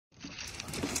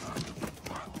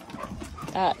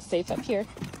Safe up here.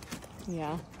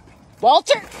 Yeah.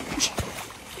 Walter!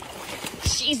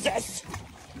 Jesus!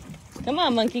 Come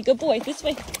on, monkey. Good boy. This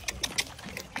way.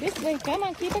 This way. Come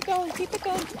on. Keep it going. Keep it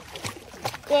going.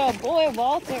 Good boy,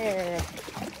 Walter.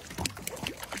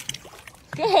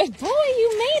 Good boy.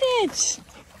 You made it.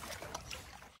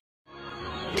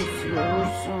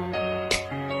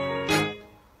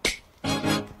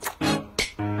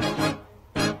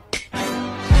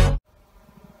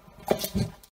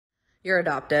 You're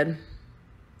adopted.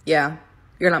 Yeah.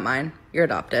 You're not mine. You're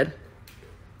adopted.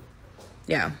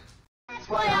 Yeah. That's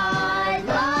what I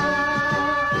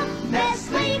love.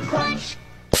 Nestle Crunch.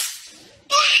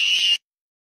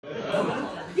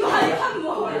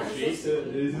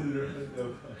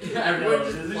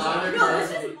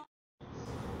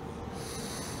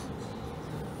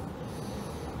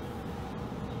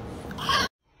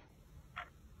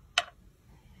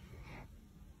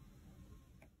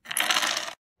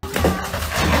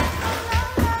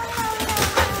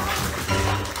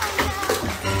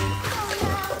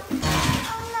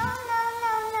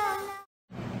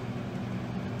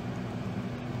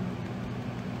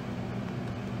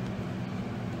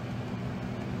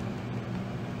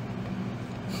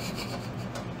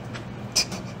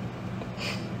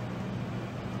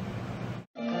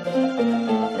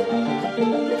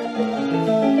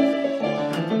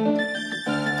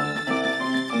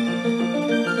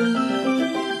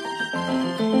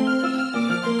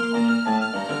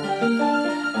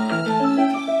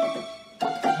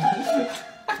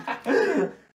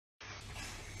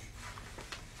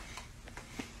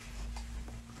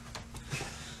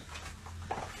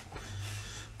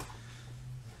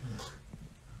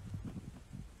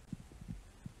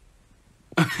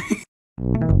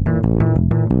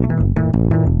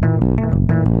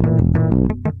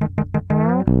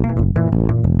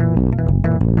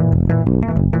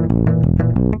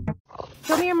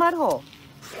 Show me your mud hole.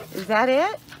 Is that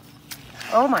it?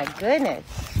 Oh my goodness.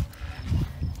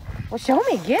 Well, show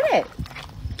me. Get it.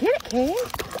 Get it, Kane.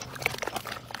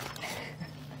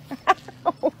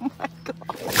 Oh my God.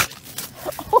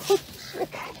 Oh shit.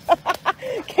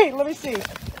 Kane, let me see.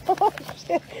 Oh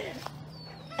shit.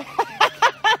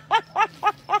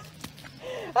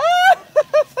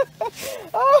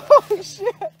 Oh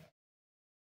shit.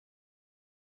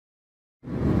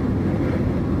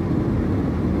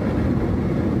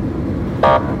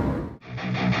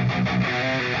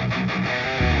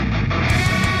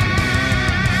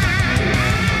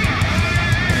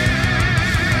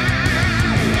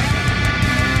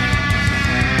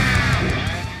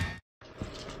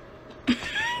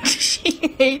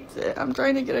 She hates it. I'm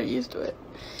trying to get her used to it.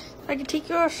 I can take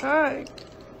you outside.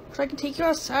 I can take you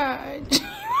outside.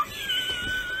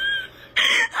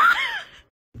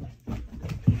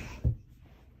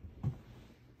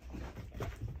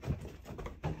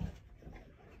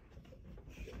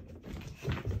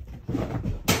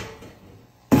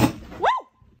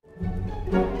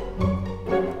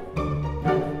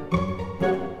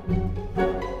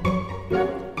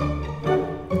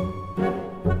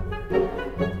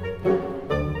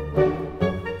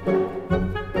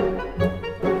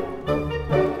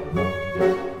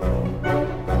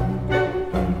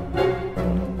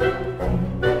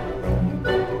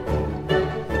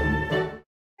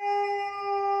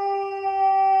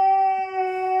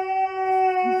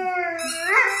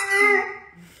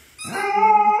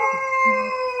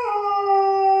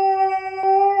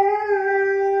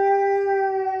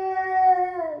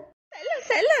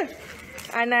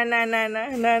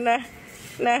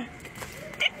 Nah.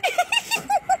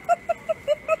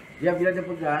 Ya, bila dia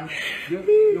pegang, dia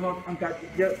mau angkat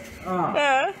dia.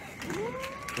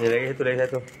 Ni lagi satu. Lagi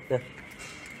satu.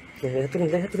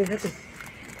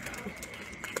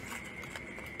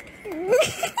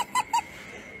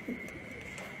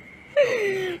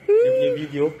 Dia punya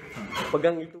video,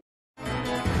 pegang itu.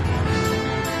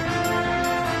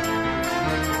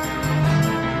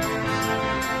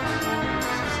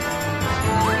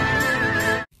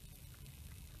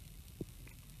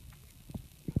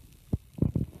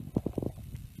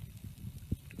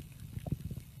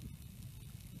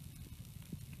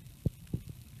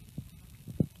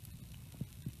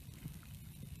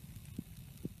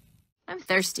 I'm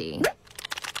thirsty.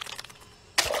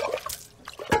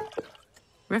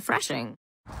 Refreshing.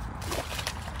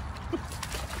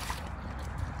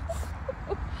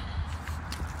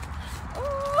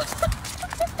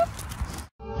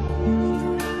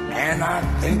 And I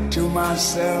think to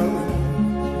myself,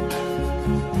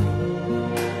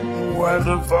 what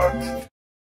the fuck?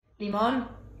 Limón,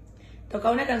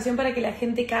 toca una canción para que la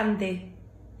gente cante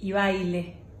y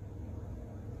baile.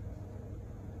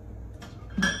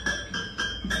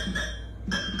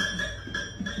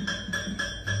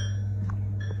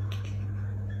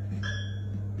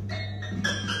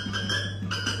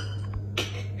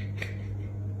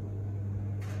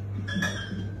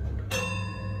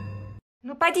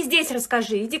 Ну, пойди здесь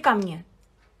расскажи, иди ко мне.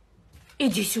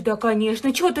 Иди сюда,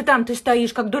 конечно. Чего ты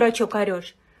стоишь, как дурачок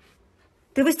орешь?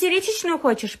 Ты в истеричечную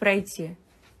хочешь пройти?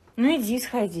 Ну, иди,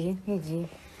 сходи, иди.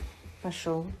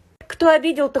 Пошел. Кто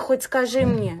обидел-то, хоть скажи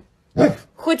мне.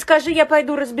 Хоть скажи, я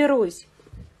пойду разберусь.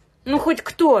 Ну, хоть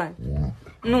кто?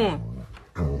 Ну.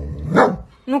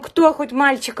 Ну, кто хоть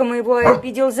мальчика моего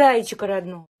обидел, зайчика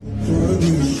родного?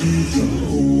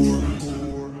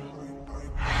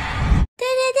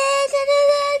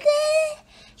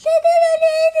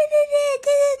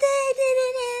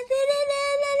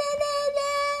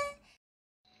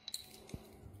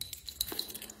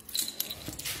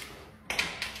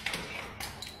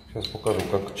 Сейчас покажу,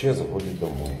 как Че заходит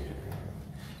домой.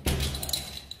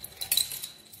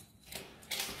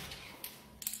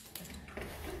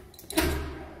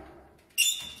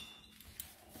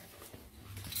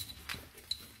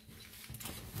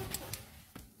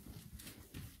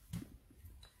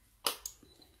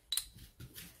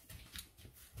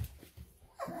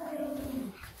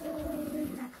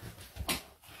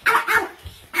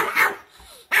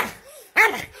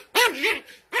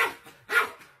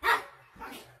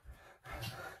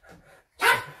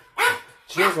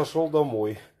 Че зашел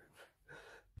домой.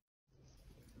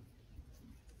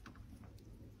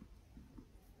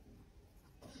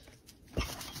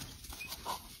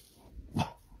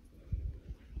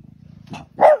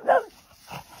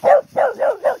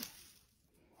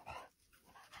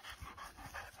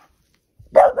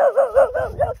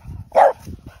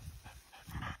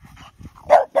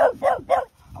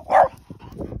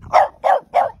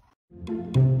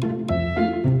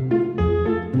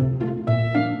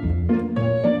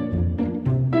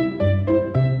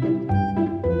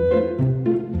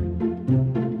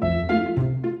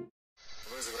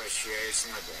 Возвращаюсь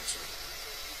на дачу.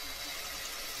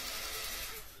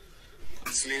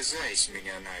 Слезай с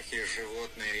меня нахер,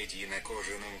 животное, иди на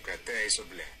кожаном катайся,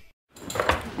 бля.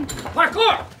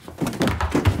 Parkour!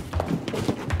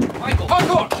 Michael!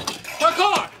 Parkour!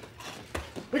 Parkour!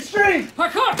 Extreme!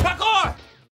 Parkour! Parkour!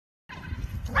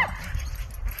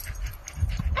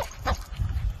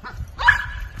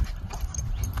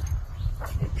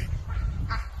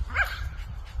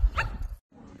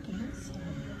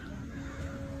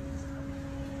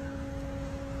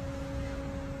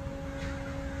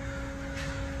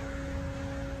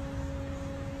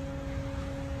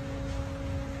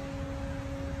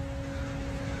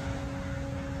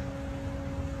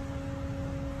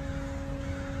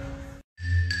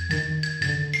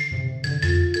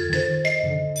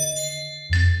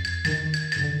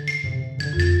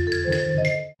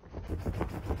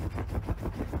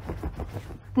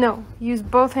 No, use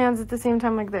both hands at the same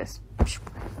time like this.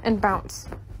 And bounce.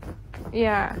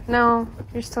 Yeah, no,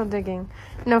 you're still digging.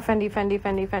 No, Fendi, Fendi,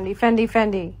 Fendi, Fendi, Fendi,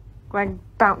 Fendi. Like,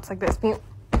 bounce like this.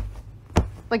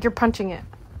 Like you're punching it.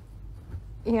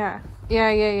 Yeah,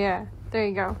 yeah, yeah, yeah. There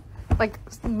you go. Like,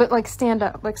 but like stand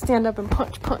up. Like stand up and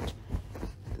punch, punch.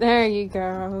 There you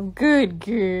go. Good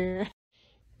girl.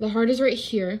 The heart is right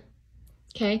here.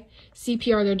 Okay?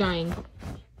 CPR, they're dying.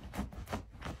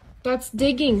 That's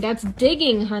digging,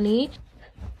 honey.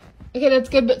 Okay, that's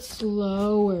good, but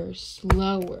slower,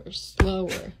 slower,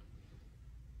 slower.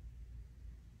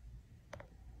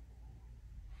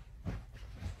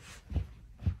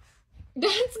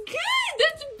 That's good!